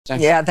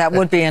Yeah, that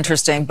would be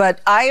interesting. But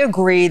I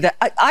agree that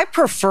I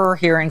prefer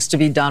hearings to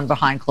be done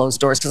behind closed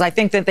doors because I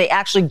think that they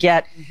actually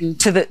get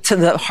to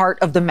the heart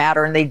of the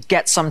matter and they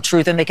get some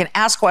truth and they can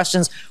ask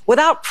questions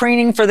without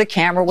preening for the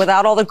camera,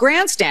 without all the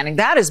grandstanding.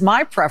 That is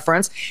my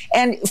preference.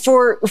 And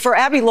for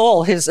Abby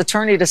Lowell, his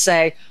attorney, to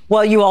say,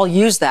 well, you all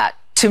use that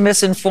to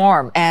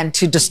misinform and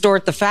to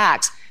distort the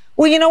facts.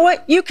 Well, you know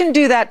what? You can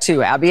do that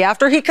too, Abby.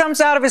 After he comes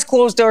out of his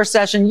closed door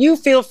session, you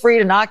feel free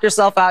to knock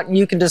yourself out and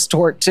you can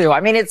distort too. I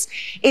mean,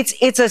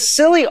 it's a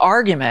silly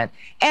argument.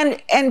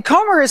 And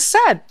Comer has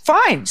said,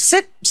 fine,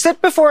 sit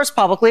before us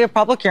publicly, a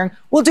public hearing.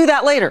 We'll do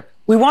that later.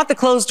 We want the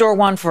closed door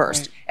one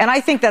first. Right. And I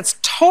think that's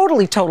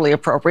totally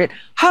appropriate.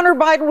 Hunter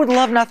Biden would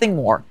love nothing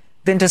more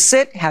than to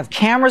sit, have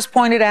cameras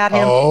pointed at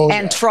him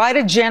and try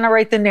to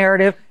generate the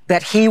narrative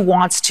that he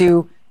wants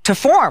to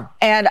form.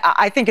 And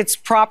I think it's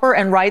proper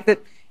and right that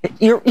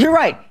You're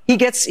right. He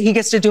gets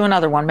to do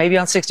another one, maybe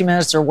on 60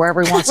 Minutes or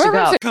wherever he wants to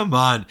go. Come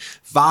on.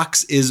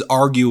 Fox is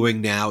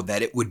arguing now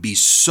that it would be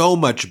so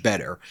much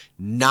better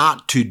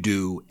not to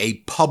do a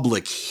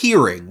public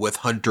hearing with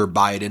Hunter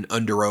Biden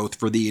under oath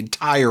for the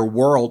entire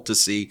world to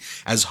see,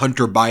 as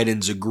Hunter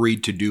Biden's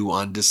agreed to do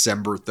on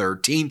December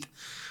 13th.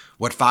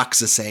 What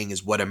Fox is saying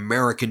is what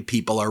American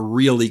people are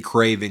really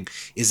craving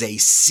is a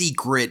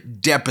secret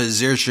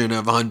deposition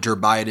of Hunter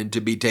Biden to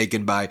be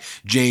taken by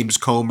James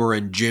Comer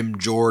and Jim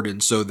Jordan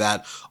so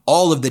that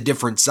all of the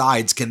different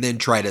sides can then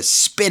try to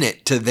spin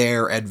it to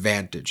their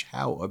advantage.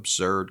 How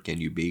absurd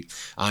can you be?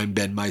 I'm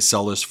Ben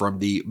Meiselas from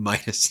the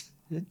Midas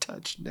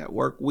Touch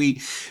Network. We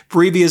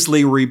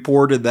previously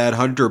reported that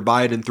Hunter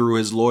Biden, through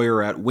his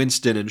lawyer at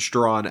Winston &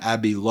 Straw and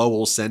Abby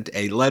Lowell, sent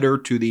a letter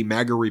to the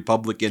MAGA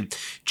Republican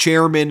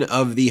chairman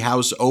of the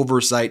House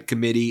Oversight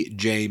Committee,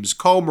 James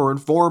Comer,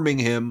 informing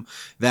him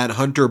that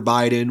Hunter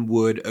Biden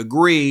would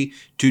agree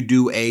to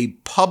do a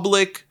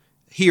public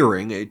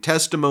hearing, a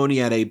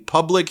testimony at a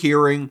public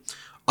hearing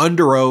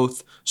under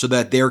oath, so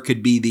that there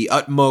could be the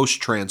utmost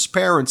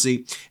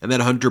transparency, and that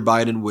Hunter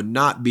Biden would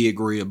not be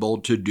agreeable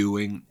to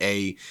doing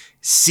a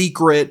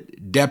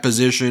secret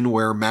deposition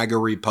where MAGA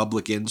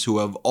Republicans who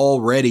have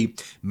already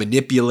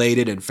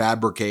manipulated and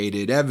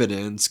fabricated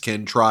evidence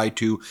can try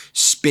to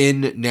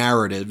spin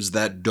narratives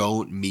that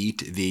don't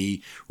meet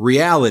the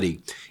reality.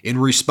 In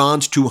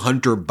response to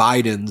Hunter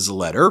Biden's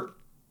letter,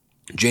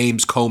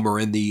 James Comer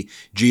and the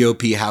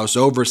GOP House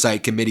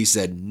Oversight Committee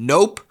said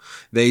nope.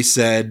 They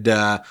said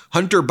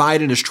Hunter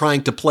Biden is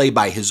trying to play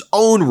by his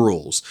own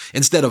rules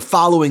instead of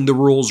following the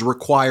rules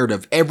required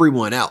of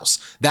everyone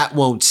else. That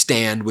won't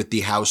stand with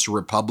the House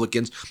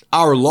Republicans.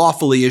 Our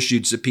lawfully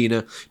issued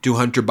subpoena to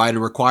Hunter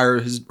Biden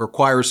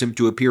requires him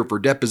to appear for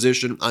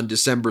deposition on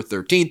December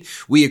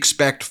 13th. We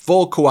expect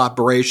full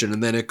cooperation.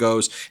 And then it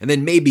goes, and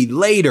then maybe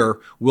later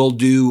we'll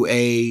do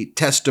a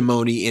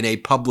testimony in a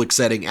public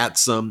setting at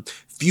some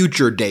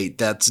future date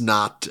that's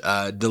not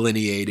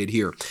delineated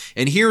here.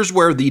 And here's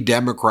where the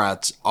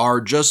Democrats are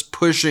just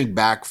pushing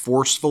back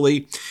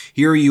forcefully.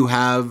 Here you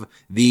have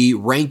the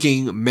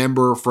ranking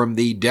member from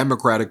the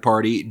Democratic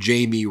Party,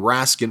 Jamie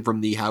Raskin from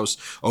the House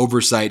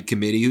Oversight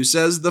Committee, who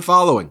says the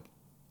following.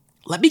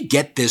 Let me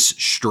get this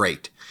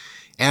straight.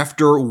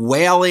 After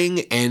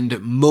wailing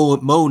and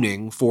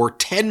moaning for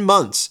 10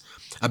 months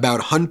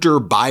about Hunter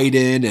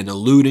Biden and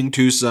alluding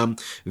to some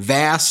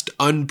vast,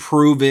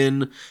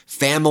 unproven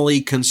family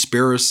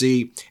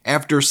conspiracy,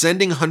 after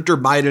sending Hunter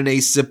Biden a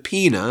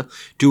subpoena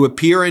to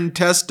appear and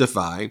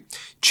testify,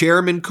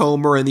 Chairman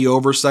Comer and the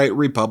Oversight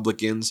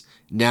Republicans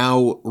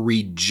now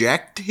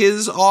reject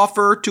his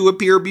offer to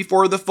appear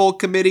before the full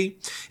committee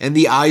and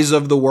the eyes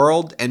of the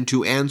world and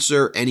to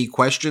answer any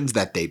questions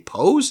that they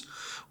pose.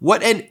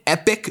 What an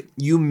epic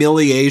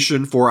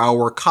humiliation for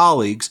our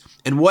colleagues,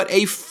 and what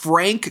a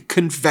frank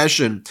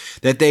confession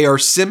that they are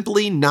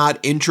simply not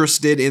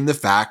interested in the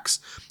facts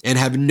and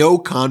have no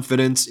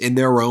confidence in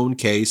their own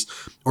case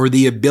or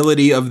the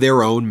ability of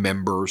their own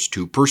members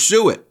to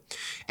pursue it.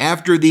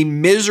 After the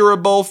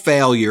miserable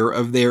failure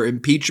of their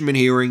impeachment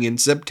hearing in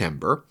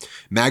September,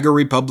 MAGA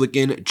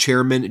Republican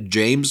Chairman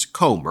James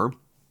Comer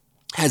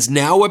has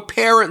now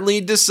apparently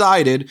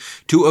decided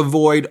to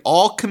avoid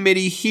all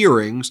committee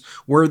hearings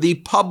where the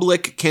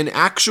public can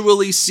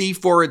actually see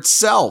for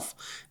itself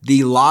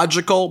the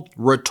logical,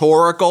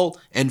 rhetorical,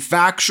 and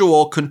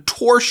factual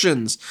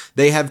contortions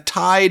they have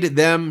tied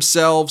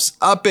themselves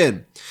up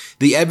in.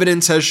 The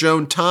evidence has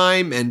shown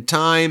time and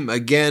time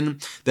again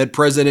that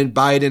President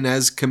Biden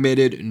has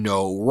committed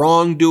no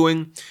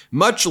wrongdoing,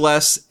 much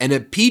less an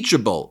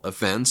impeachable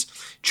offense.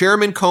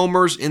 Chairman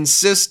Comer's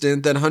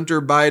insistence that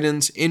Hunter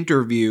Biden's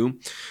interview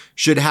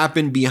should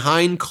happen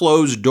behind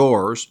closed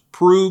doors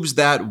proves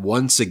that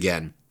once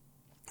again,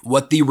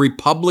 what the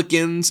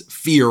Republicans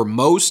fear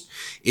most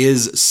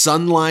is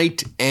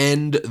sunlight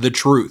and the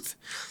truth.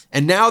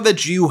 And now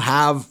that you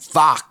have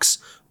Fox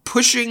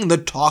pushing the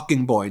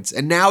talking points,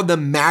 and now the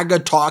MAGA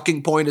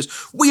talking point is,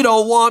 we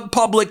don't want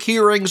public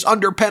hearings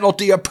under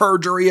penalty of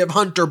perjury of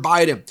Hunter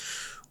Biden.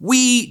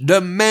 We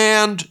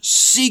demand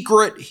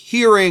secret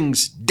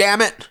hearings,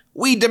 damn it.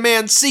 We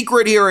demand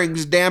secret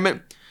hearings, damn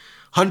it.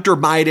 Hunter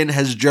Biden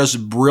has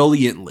just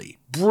brilliantly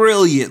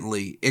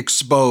brilliantly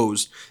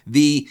exposed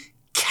the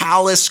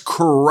callous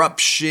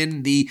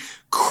corruption, the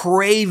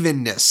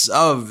cravenness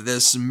of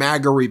this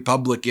MAGA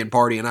Republican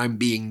Party, and I'm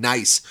being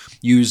nice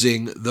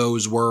using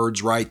those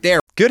words right there.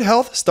 Good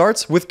health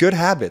starts with good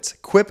habits.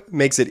 Quip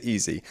makes it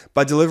easy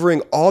by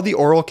delivering all the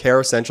oral care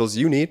essentials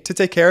you need to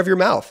take care of your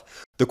mouth.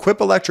 The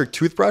Quip electric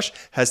toothbrush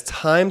has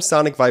timed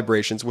sonic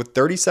vibrations with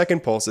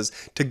 30-second pulses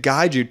to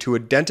guide you to a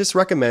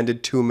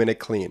dentist-recommended 2-minute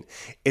clean.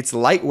 It's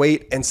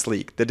lightweight and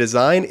sleek. The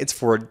design is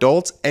for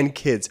adults and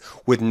kids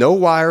with no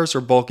wires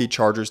or bulky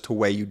chargers to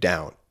weigh you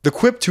down. The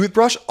Quip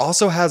toothbrush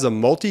also has a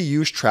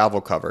multi-use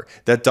travel cover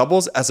that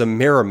doubles as a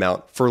mirror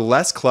mount for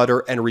less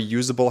clutter and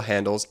reusable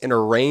handles in a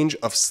range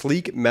of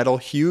sleek metal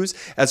hues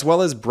as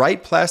well as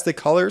bright plastic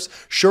colors,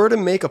 sure to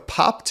make a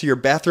pop to your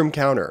bathroom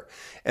counter.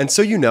 And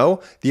so you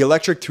know, the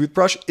electric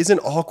toothbrush isn't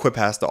all Quip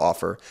has to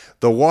offer.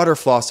 The water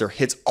flosser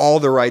hits all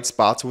the right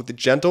spots with a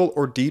gentle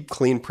or deep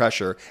clean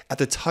pressure at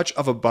the touch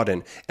of a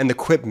button, and the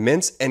Quip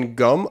mints and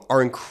gum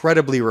are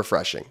incredibly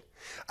refreshing.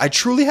 I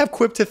truly have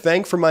Quip to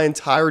thank for my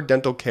entire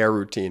dental care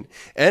routine,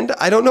 and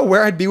I don't know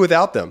where I'd be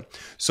without them.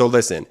 So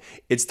listen,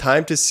 it's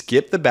time to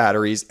skip the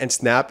batteries and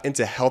snap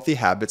into healthy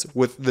habits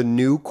with the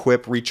new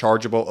Quip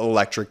rechargeable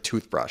electric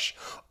toothbrush.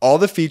 All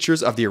the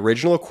features of the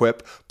original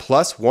Quip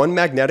plus one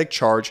magnetic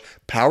charge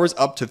powers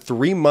up to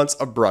 3 months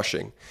of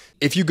brushing.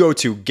 If you go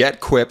to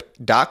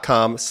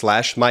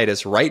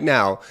getquip.com/Midas right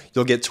now,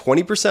 you'll get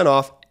 20%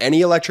 off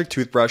any electric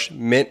toothbrush,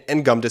 mint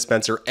and gum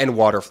dispenser, and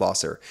water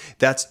flosser.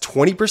 That's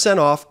 20%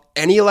 off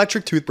any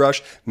electric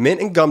toothbrush,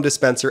 mint and gum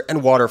dispenser,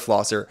 and water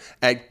flosser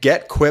at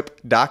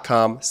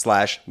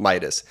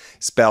getquip.com/Midas.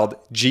 Spelled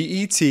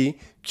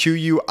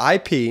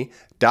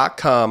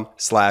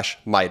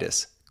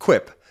GETQUIP.com/Midas.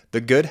 Quip,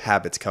 the good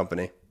habits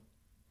company.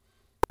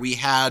 We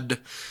had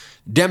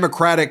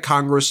Democratic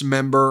Congress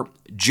member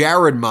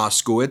Jared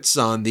Moskowitz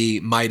on the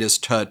Midas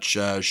Touch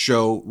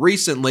show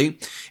recently,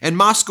 and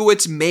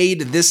Moskowitz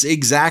made this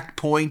exact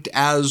point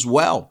as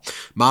well.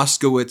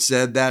 Moskowitz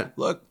said that,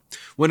 look,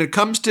 when it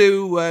comes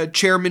to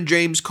Chairman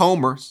James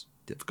Comer, it's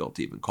difficult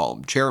to even call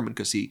him chairman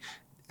because he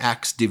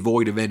acts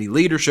devoid of any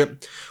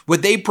leadership,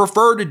 what they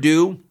prefer to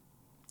do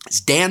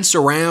is dance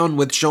around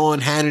with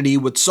Sean Hannity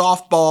with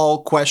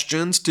softball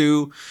questions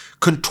to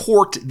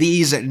contort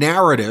these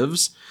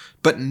narratives,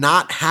 but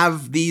not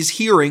have these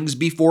hearings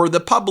before the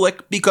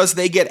public because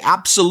they get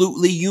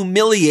absolutely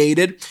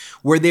humiliated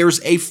where there's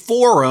a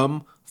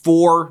forum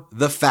for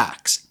the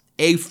facts.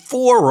 A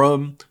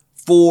forum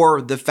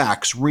for the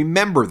facts.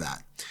 Remember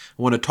that.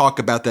 I want to talk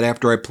about that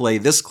after I play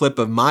this clip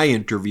of my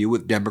interview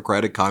with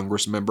Democratic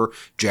Congress member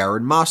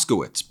Jared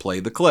Moskowitz.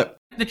 Play the clip.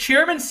 The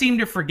chairman seemed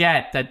to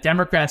forget that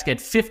Democrats get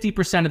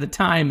 50% of the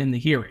time in the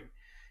hearing.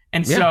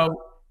 And so,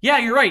 yeah,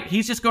 you're right.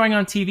 He's just going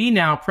on TV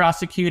now,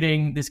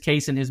 prosecuting this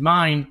case in his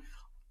mind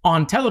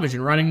on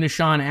television, running to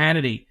Sean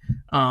Hannity.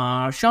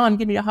 Sean,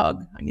 give me a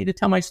hug. I need to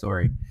tell my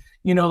story.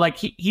 You know, like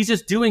he's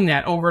just doing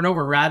that over and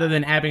over rather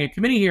than having a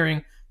committee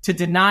hearing to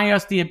deny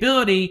us the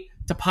ability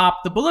to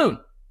pop the balloon,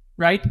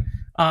 right?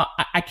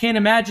 I can't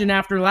imagine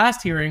after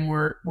last hearing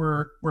where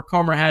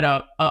Comer had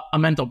a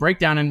mental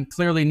breakdown and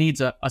clearly needs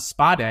a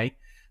spa day.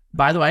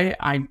 By the way,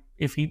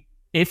 if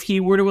he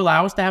were to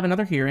allow us to have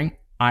another hearing,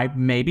 I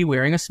may be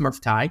wearing a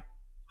Smurf tie,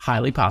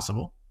 highly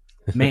possible.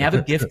 May have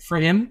a gift for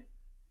him.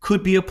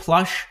 Could be a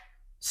plush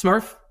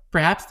Smurf,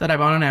 perhaps, that I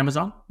bought on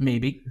Amazon,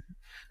 maybe.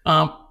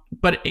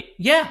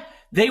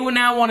 They would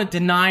now want to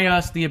deny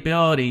us the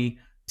ability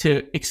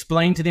to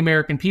explain to the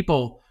American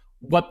people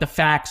what the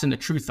facts and the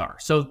truth are.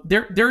 So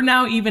they're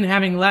now even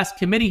having less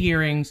committee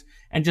hearings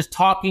and just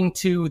talking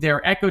to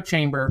their echo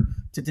chamber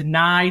to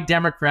deny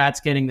Democrats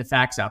getting the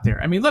facts out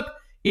there. I mean, look,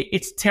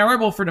 it's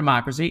terrible for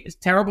democracy. It's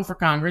terrible for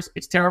Congress.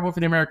 It's terrible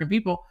for the American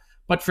people.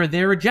 But for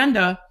their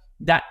agenda,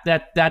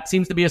 that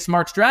seems to be a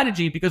smart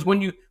strategy, because when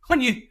you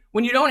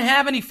don't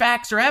have any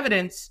facts or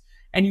evidence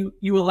and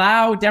you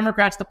allow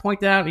Democrats to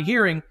point that out in a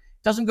hearing,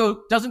 doesn't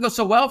go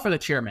so well for the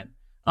chairman,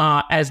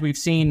 as we've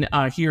seen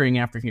hearing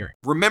after hearing.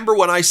 Remember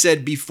what I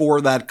said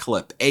before that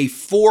clip, a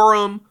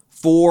forum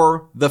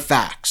for the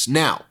facts.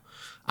 Now,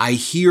 I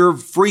hear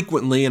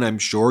frequently, and I'm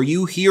sure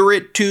you hear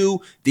it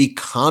too, the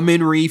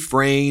common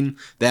refrain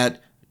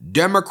that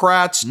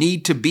Democrats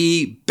need to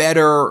be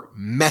better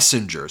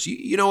messengers.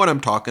 You know what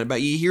I'm talking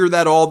about. You hear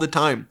that all the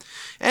time.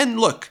 And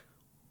look,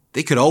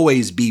 they could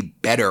always be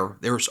better.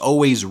 There's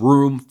always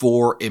room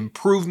for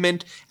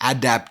improvement,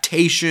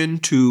 adaptation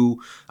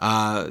to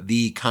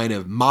the kind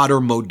of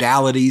modern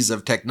modalities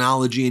of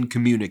technology and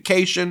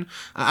communication.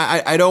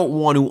 I don't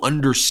want to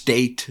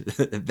understate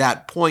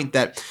that point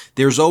that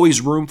there's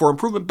always room for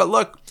improvement. But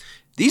look,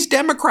 these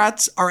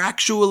Democrats are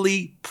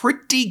actually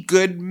pretty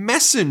good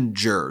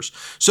messengers.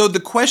 So the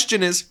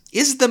question is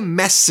the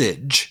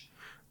message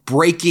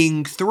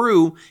breaking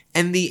through?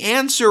 And the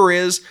answer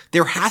is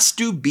there has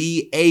to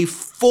be a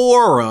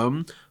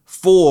forum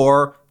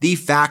for the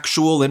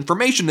factual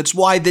information. It's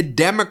why the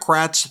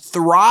Democrats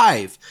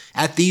thrive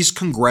at these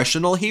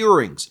congressional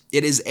hearings.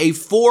 It is a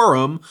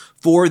forum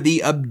for the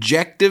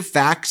objective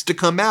facts to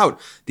come out.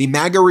 The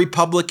MAGA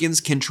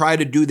Republicans can try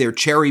to do their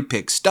cherry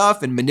pick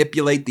stuff and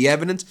manipulate the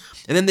evidence,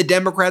 and then the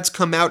Democrats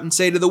come out and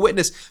say to the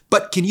witness,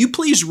 but can you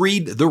please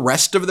read the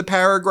rest of the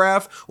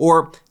paragraph?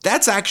 Or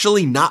that's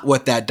actually not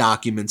what that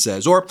document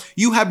says. Or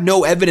you have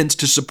no evidence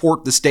to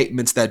support the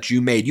statements that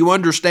you made. You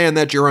understand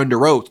that you're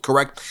under oath,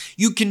 correct?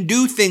 You can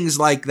do things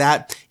like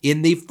that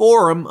in the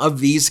forum of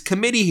these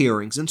committee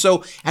hearings. And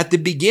so at the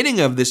beginning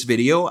of this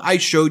video, I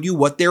showed you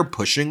what they're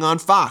pushing on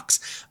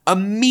Fox.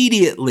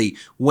 Immediately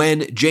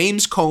when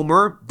James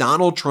Comer,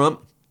 Donald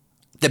Trump,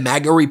 the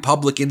MAGA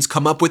Republicans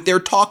come up with their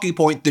talking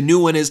point. The new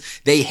one is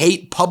they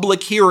hate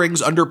public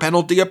hearings under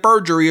penalty of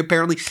perjury.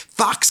 Apparently,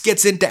 Fox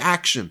gets into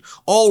action.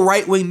 All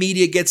right-wing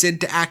media gets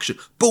into action.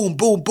 Boom,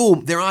 boom,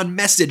 boom. They're on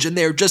message and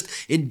they're just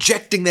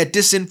injecting that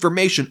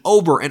disinformation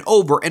over and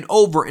over and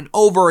over and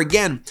over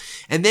again.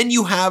 And then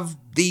you have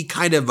the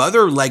kind of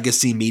other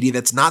legacy media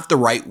that's not the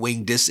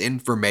right-wing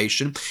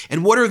disinformation.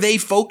 And what are they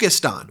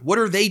focused on? What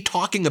are they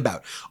talking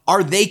about?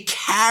 Are they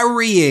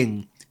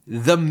carrying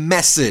the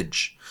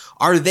message?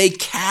 Are they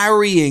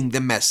carrying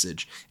the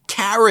message?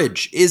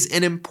 Carriage is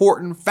an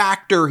important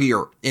factor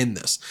here in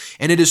this.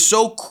 And it is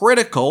so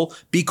critical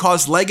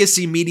because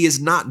legacy media is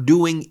not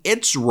doing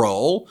its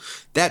role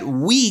that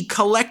we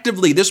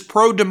collectively, this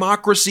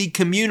pro-democracy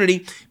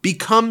community,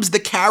 becomes the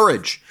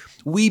carriage.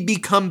 We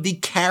become the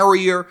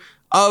carrier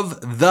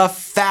of the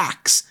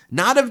facts,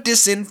 not of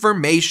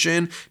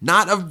disinformation,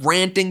 not of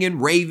ranting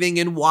and raving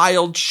and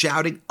wild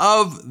shouting,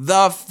 of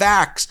the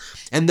facts.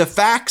 And the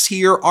facts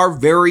here are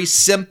very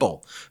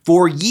simple.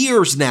 For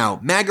years now,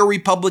 MAGA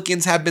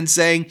Republicans have been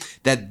saying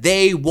that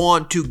they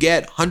want to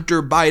get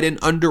Hunter Biden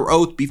under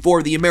oath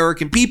before the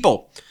American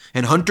people.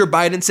 And Hunter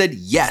Biden said,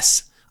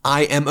 yes,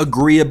 I am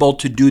agreeable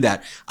to do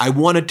that. I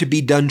want it to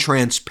be done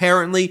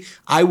transparently.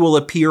 I will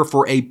appear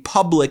for a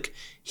public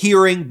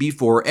hearing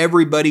before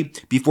everybody,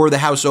 before the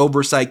House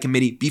Oversight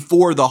Committee,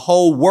 before the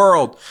whole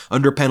world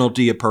under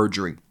penalty of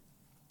perjury.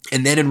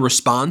 And then in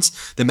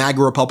response, the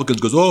MAGA Republicans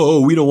goes, oh,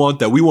 we don't want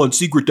that. We want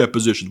secret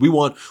depositions. We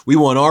want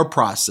our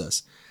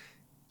process.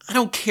 I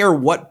don't care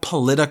what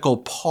political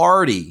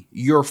party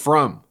you're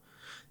from.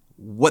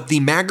 What the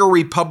MAGA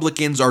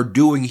Republicans are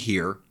doing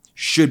here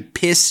should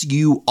piss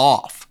you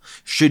off,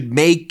 should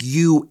make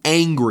you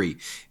angry.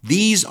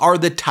 These are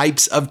the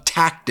types of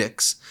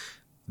tactics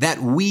that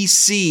we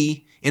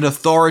see in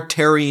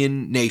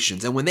authoritarian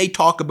nations. And when they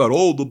talk about,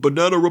 oh, the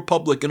banana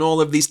republic and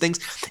all of these things,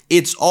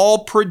 it's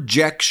all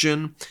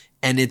projection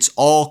and it's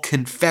all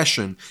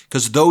confession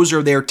because those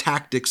are their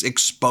tactics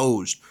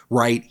exposed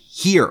right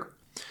here.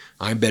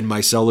 I'm Ben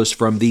Meiselas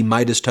from the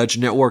Midas Touch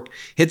Network.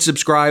 Hit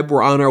subscribe.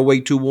 We're on our way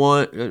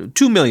to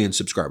 2 million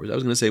subscribers. I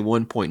was going to say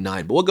 1.9,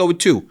 but we'll go with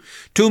 2.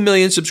 2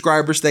 million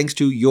subscribers thanks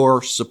to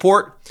your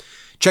support.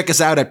 Check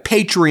us out at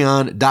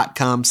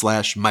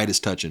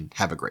patreon.com/MidasTouch and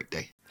have a great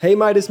day. Hey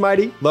Midas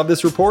Mighty, love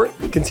this report?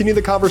 Continue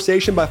the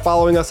conversation by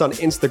following us on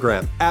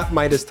Instagram at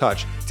Midas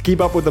Touch to keep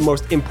up with the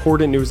most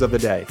important news of the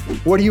day.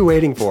 What are you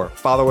waiting for?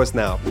 Follow us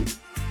now.